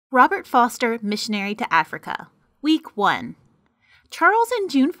Robert Foster, Missionary to Africa. Week 1. Charles and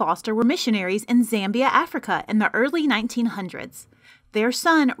June Foster were missionaries in Zambia, Africa in the early 1900s. Their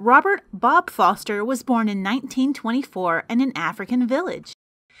son, Robert Bob Foster, was born in 1924 in an African village.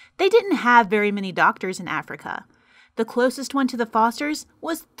 They didn't have very many doctors in Africa. The closest one to the Fosters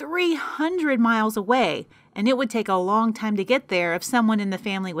was 300 miles away, and it would take a long time to get there if someone in the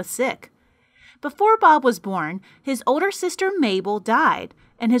family was sick. Before Bob was born, his older sister Mabel died,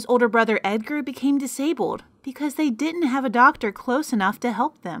 and his older brother Edgar became disabled because they didn't have a doctor close enough to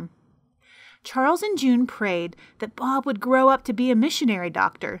help them. Charles and June prayed that Bob would grow up to be a missionary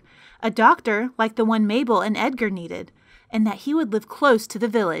doctor, a doctor like the one Mabel and Edgar needed, and that he would live close to the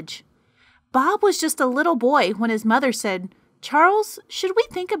village. Bob was just a little boy when his mother said, "Charles, should we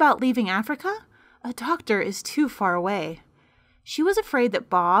think about leaving Africa? A doctor is too far away." She was afraid that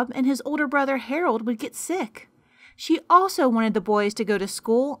Bob and his older brother Harold would get sick. She also wanted the boys to go to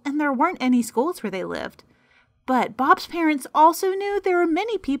school, and there weren't any schools where they lived. But Bob's parents also knew there were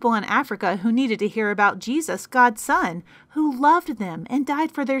many people in Africa who needed to hear about Jesus, God's Son, who loved them and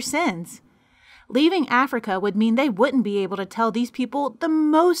died for their sins. Leaving Africa would mean they wouldn't be able to tell these people the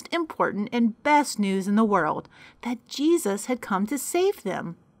most important and best news in the world, that Jesus had come to save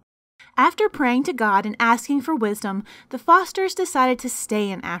them. After praying to God and asking for wisdom, the Fosters decided to stay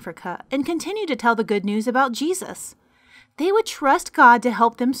in Africa and continue to tell the good news about Jesus. They would trust God to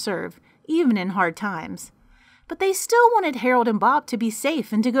help them serve, even in hard times. But they still wanted Harold and Bob to be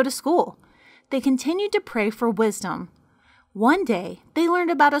safe and to go to school. They continued to pray for wisdom. One day, they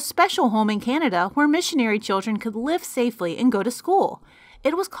learned about a special home in Canada where missionary children could live safely and go to school.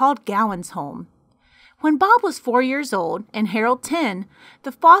 It was called Gowan's Home. When Bob was 4 years old and Harold 10,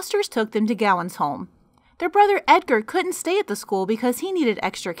 the Fosters took them to Gowan's Home. Their brother Edgar couldn't stay at the school because he needed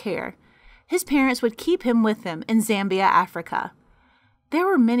extra care. His parents would keep him with them in Zambia, Africa. There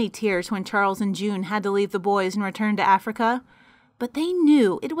were many tears when Charles and June had to leave the boys and return to Africa, but they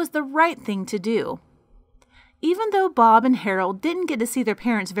knew it was the right thing to do. Even though Bob and Harold didn't get to see their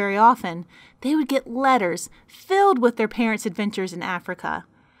parents very often, they would get letters filled with their parents' adventures in Africa.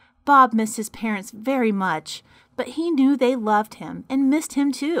 Bob missed his parents very much, but he knew they loved him and missed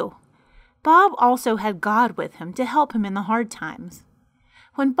him too. Bob also had God with him to help him in the hard times.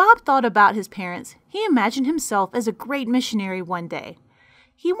 When Bob thought about his parents, he imagined himself as a great missionary one day.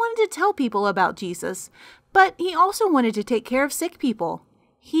 He wanted to tell people about Jesus, but he also wanted to take care of sick people.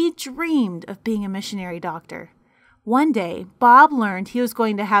 He dreamed of being a missionary doctor. One day, Bob learned he was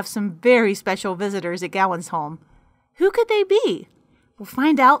going to have some very special visitors at Gowan's Home. Who could they be? We'll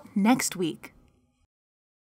find out next week.